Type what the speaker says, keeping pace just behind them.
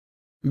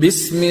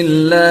بسم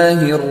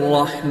الله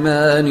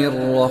الرحمن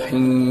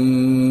الرحيم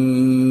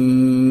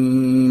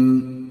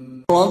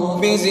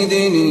رب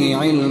زدني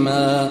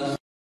علما.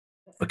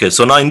 Okay,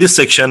 so now in this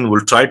section,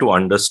 we'll try to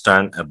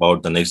understand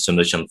about the next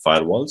generation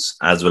firewalls,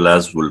 as well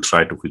as we'll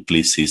try to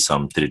quickly see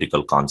some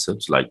theoretical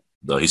concepts like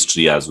the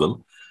history as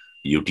well,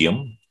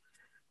 UTM.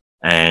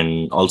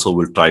 And also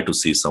we'll try to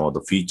see some of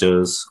the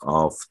features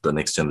of the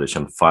next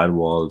generation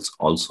firewalls,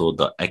 also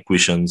the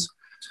acquisitions,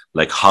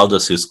 like how the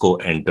Cisco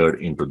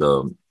entered into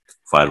the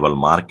firewall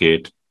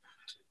market.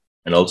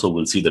 And also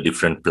we'll see the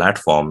different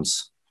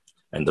platforms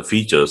and the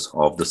features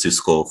of the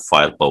Cisco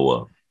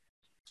firepower.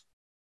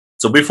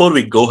 So before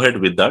we go ahead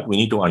with that, we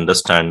need to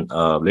understand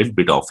a little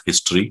bit of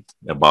history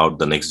about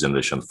the next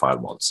generation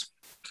firewalls.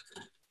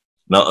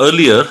 Now,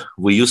 earlier,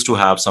 we used to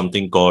have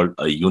something called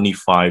a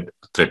unified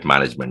threat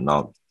management.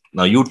 Now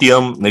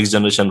UTM next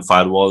generation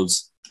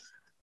firewalls,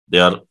 they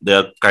are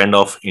kind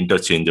of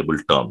interchangeable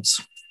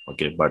terms.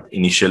 Okay, but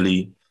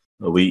initially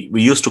we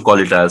used to call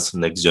it as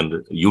next gen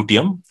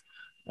UTM,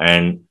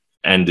 and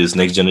this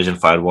next generation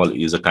firewall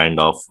is a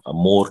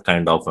more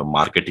kind of a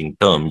marketing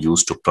term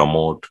used to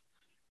promote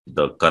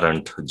the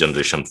current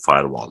generation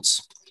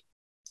firewalls.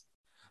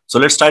 So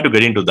let's try to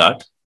get into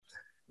that.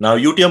 Now,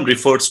 UTM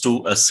refers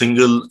to a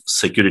single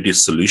security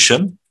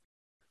solution,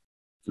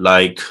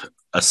 like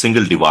a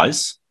single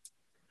device,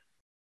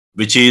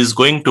 which is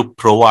going to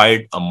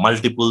provide a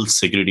multiple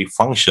security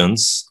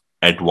functions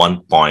at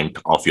one point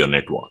of your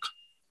network.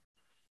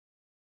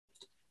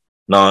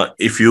 Now,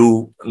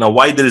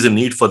 why there is a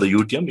need for the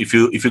UTM?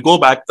 If you go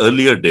back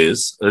earlier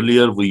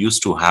we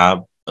used to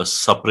have a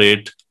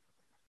separate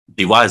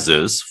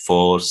devices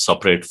for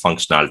separate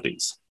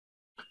functionalities.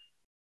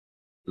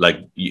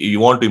 Like you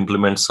want to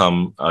implement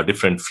some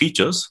different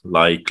features,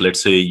 like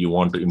let's say you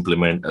want to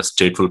implement a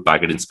stateful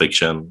packet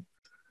inspection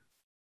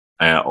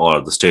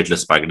or the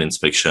stateless packet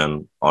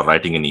inspection or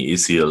writing any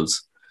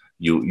ACLs.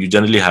 You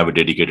generally have a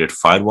dedicated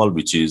firewall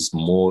which is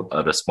more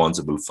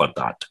responsible for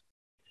that.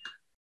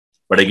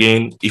 But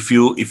again, if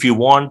you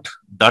want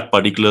that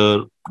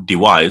particular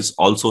device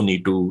also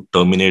need to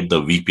terminate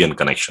the VPN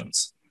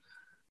connections.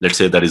 Let's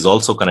say that is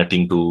also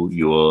connecting to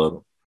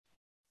your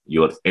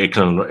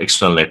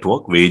external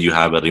network where you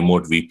have a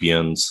remote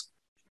VPNs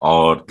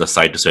or the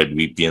site-to-site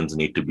VPNs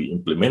need to be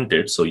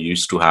implemented. So you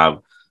used to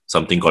have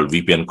something called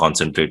VPN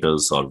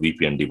concentrators or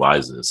VPN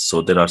devices.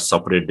 So there are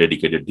separate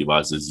dedicated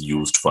devices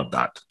used for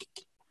that.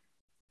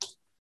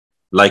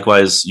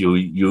 Likewise,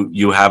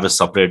 you have a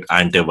separate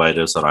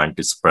antivirus or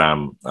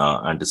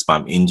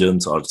anti-spam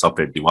engines or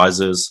separate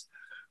devices,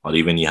 or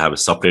even you have a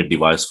separate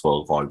device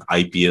called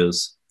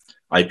IPS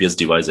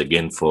device,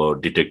 again, for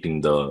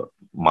detecting the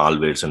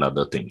malwares and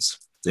other things,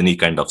 any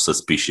kind of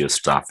suspicious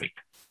traffic.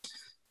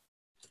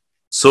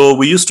 So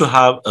we used to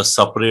have a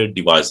separate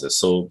devices.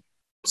 So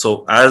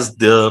as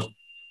the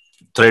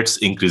threats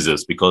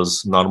increases,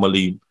 because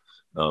normally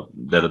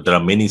there are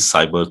many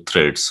cyber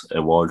threats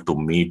evolved to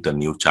meet the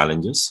new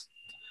challenges.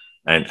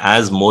 And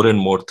as more and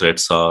more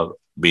threats are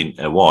being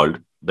evolved,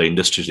 the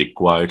industry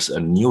requires a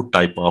new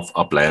type of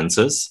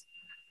appliances,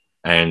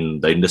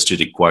 and the industry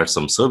requires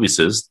some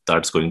services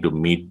that's going to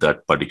meet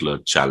that particular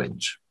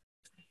challenge.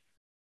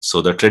 So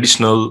the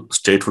traditional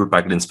stateful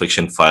packet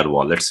inspection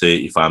firewall, let's say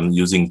if I'm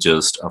using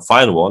just a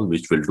firewall,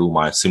 which will do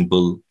my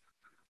simple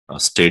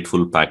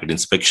stateful packet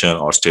inspection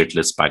or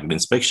stateless packet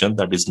inspection,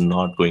 that is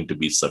not going to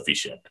be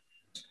sufficient.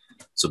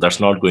 So that's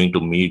not going to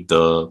meet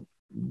the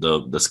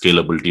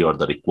scalability or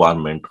the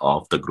requirement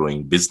of the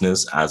growing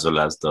business, as well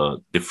as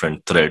the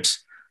different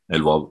threats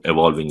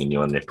evolving in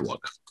your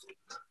network.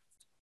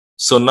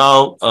 So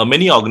now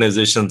many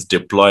organizations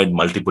deployed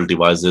multiple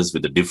devices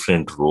with the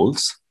different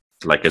roles.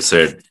 Like I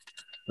said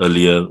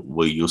earlier,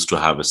 we used to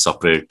have a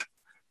separate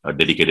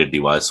dedicated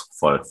device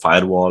for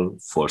firewall,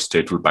 for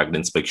stateful packet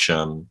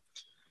inspection.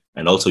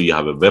 And also you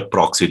have a web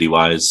proxy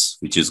device,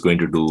 which is going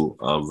to do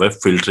web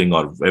filtering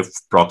or web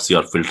proxy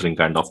or filtering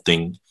kind of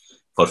thing.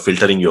 For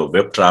filtering your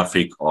web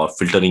traffic or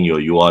filtering your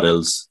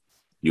URLs,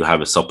 you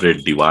have a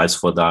separate device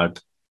for that.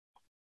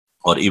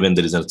 Or even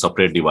there is a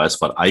separate device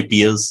for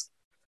IPS.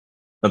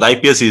 Now, the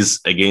IPS is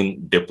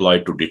again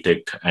deployed to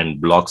detect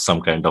and block some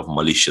kind of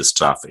malicious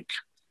traffic.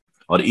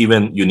 Or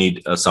even you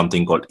need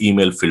something called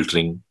email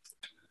filtering,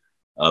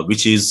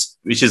 which is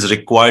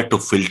required to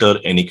filter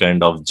any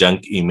kind of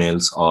junk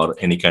emails or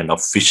any kind of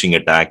phishing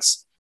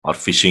attacks or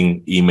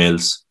phishing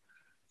emails,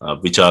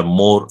 which are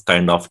more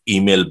kind of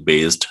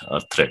email-based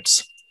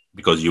threats,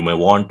 because you may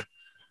want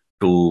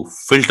to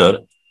filter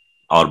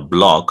or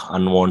block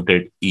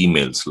unwanted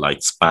emails like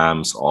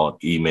spams or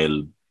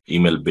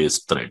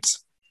email-based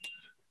threats.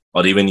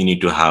 Or even you need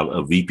to have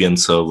a VPN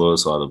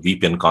servers or a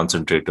VPN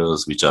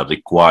concentrators, which are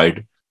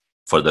required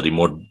for the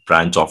remote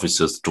branch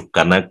offices to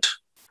connect,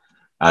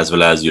 as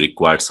well as you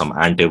require some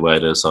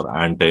antivirus or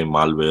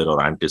anti-malware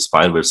or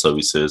anti-spyware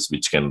services,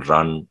 which can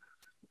run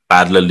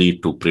parallelly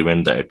to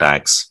prevent the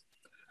attacks.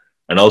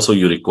 And also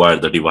you require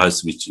the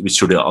device which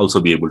should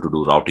also be able to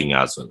do routing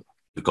as well,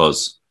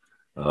 because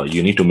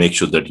you need to make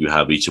sure that you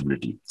have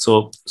reachability.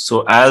 So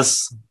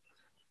as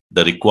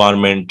the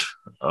requirement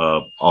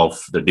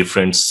of the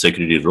different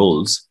security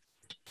roles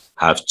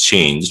have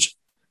changed.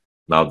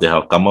 Now they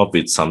have come up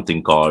with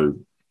something called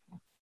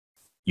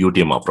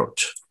UTM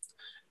Approach.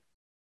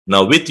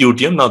 Now with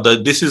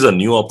UTM, this is a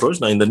new approach.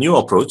 Now in the new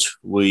approach,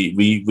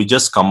 we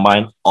just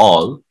combine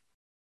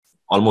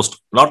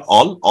almost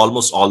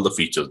all the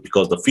features,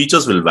 because the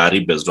features will vary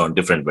based on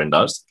different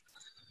vendors.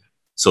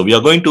 So we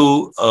are going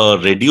to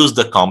reduce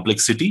the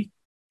complexity.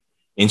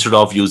 Instead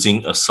of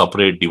using a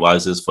separate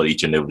devices for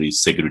each and every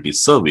security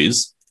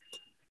service,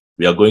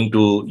 we are going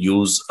to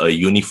use a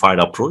unified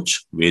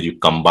approach where you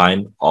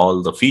combine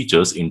all the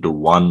features into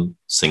one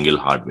single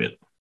hardware.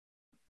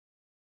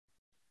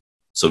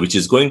 So which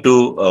is going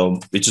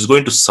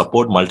to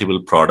support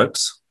multiple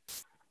products,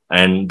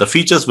 and the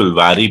features will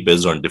vary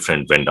based on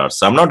different vendors.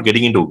 So I'm not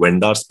getting into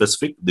vendor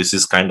specific. This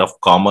is kind of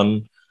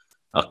common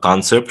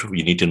concept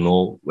we need to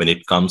know when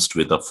it comes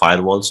with the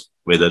firewalls,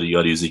 whether you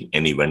are using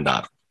any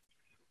vendor.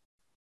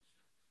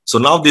 So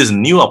now this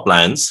new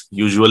appliance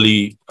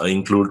usually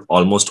include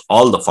almost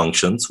all the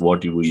functions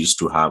what you used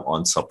to have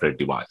on separate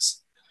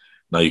device.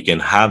 Now you can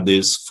have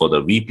this for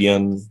the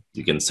VPN.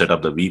 You can set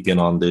up the VPN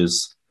on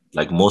this.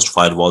 Like most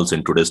firewalls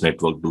in today's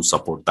network do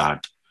support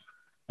that.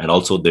 And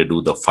also they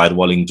do the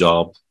firewalling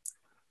job,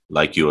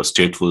 like your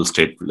stateful,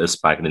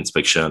 stateless packet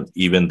inspection.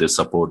 Even they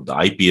support the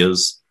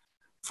IPS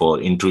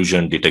for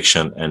intrusion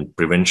detection and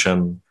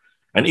prevention.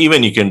 And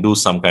even you can do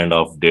some kind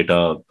of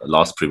data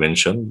loss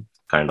prevention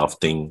kind of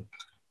thing.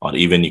 Or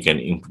even you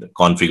can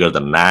configure the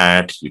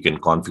NAT, you can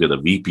configure the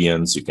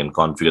VPNs, you can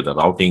configure the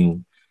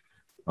routing.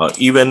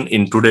 Even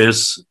in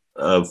today's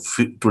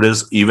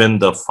even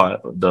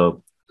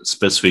the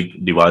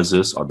specific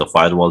devices or the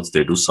firewalls,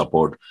 they do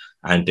support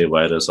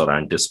antivirus or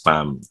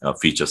anti-spam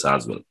features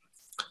as well.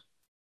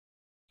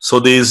 So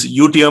these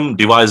UTM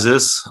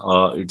devices,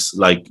 it's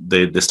like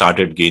they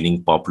started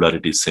gaining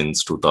popularity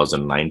since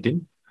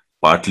 2019,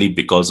 partly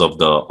because of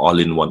the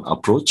all-in-one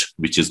approach,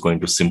 which is going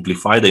to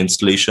simplify the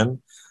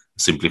installation,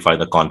 simplify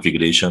the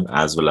configuration,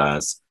 as well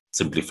as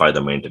simplify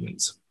the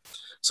maintenance.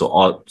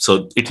 So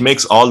it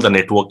makes all the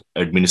network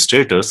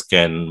administrators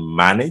can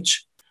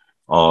manage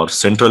or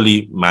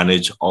centrally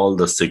manage all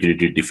the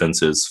security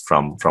defenses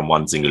from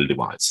one single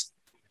device.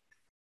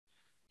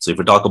 So if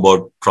we talk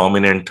about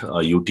prominent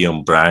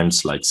UTM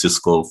brands like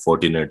Cisco,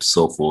 Fortinet,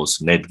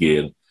 Sophos,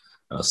 Netgear,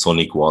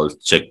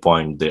 SonicWall,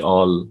 Checkpoint, they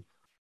all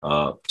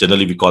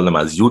generally we call them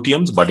as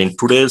UTMs, but in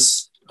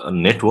today's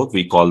network,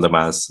 we call them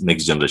as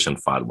next-generation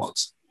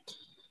firewalls.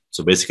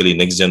 So basically,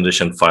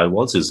 next-generation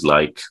firewalls is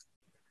like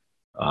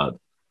a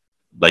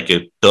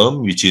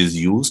term which is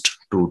used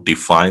to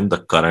define the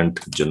current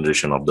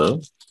generation of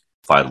the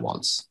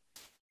firewalls.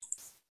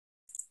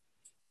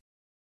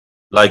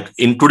 Like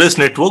in today's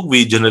network,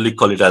 we generally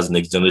call it as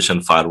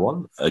next-generation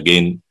firewall.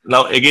 Again,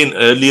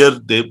 earlier,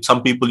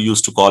 some people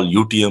used to call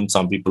UTM,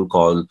 some people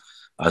call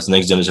as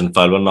next-generation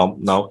firewall.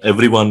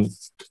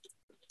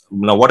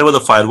 Now whatever the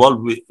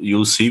firewall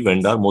you see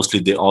vendor, mostly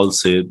they all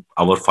say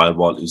our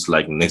firewall is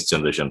like next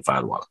generation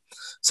firewall.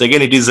 So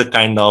again, it is a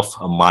kind of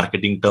a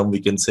marketing term we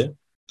can say,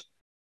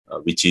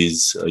 which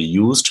is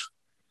used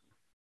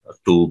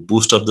to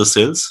boost up the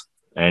sales.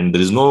 And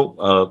there is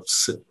no,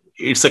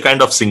 it's a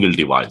kind of single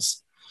device.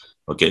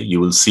 Okay, you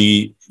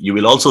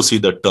will also see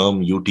the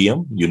term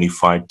UTM,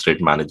 Unified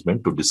Threat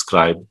Management, to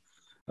describe,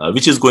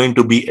 which is going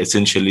to be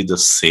essentially the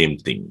same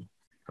thing.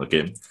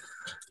 Okay.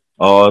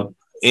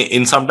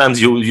 In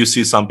sometimes you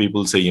see some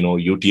people say,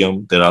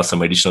 UTM, there are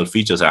some additional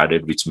features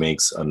added, which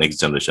makes a next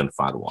generation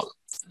firewall.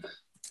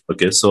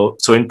 Okay, so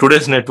in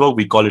today's network,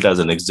 we call it as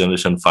a next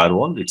generation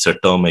firewall. It's a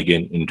term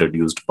again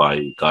introduced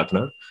by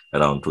Gartner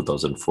around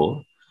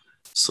 2004.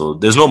 So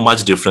there's no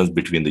much difference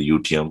between the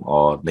UTM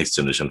or next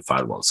generation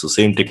firewall. So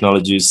same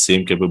technologies,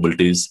 same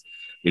capabilities.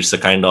 It's a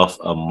kind of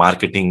a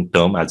marketing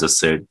term, as I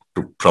said,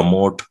 to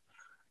promote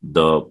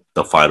the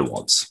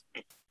firewalls.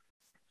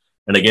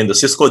 And again, the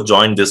Cisco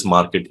joined this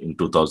market in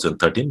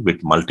 2013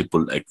 with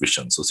multiple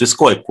acquisitions. So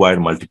Cisco acquired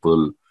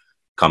multiple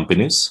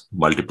companies,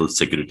 multiple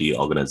security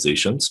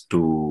organizations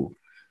to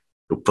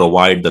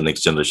provide the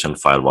next generation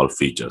firewall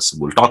features.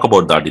 We'll talk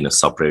about that in a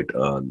separate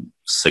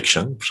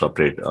section,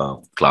 separate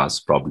class.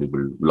 Probably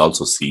we'll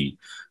also see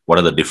what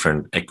are the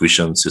different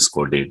acquisitions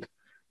Cisco did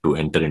to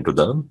enter into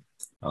the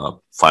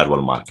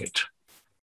firewall market.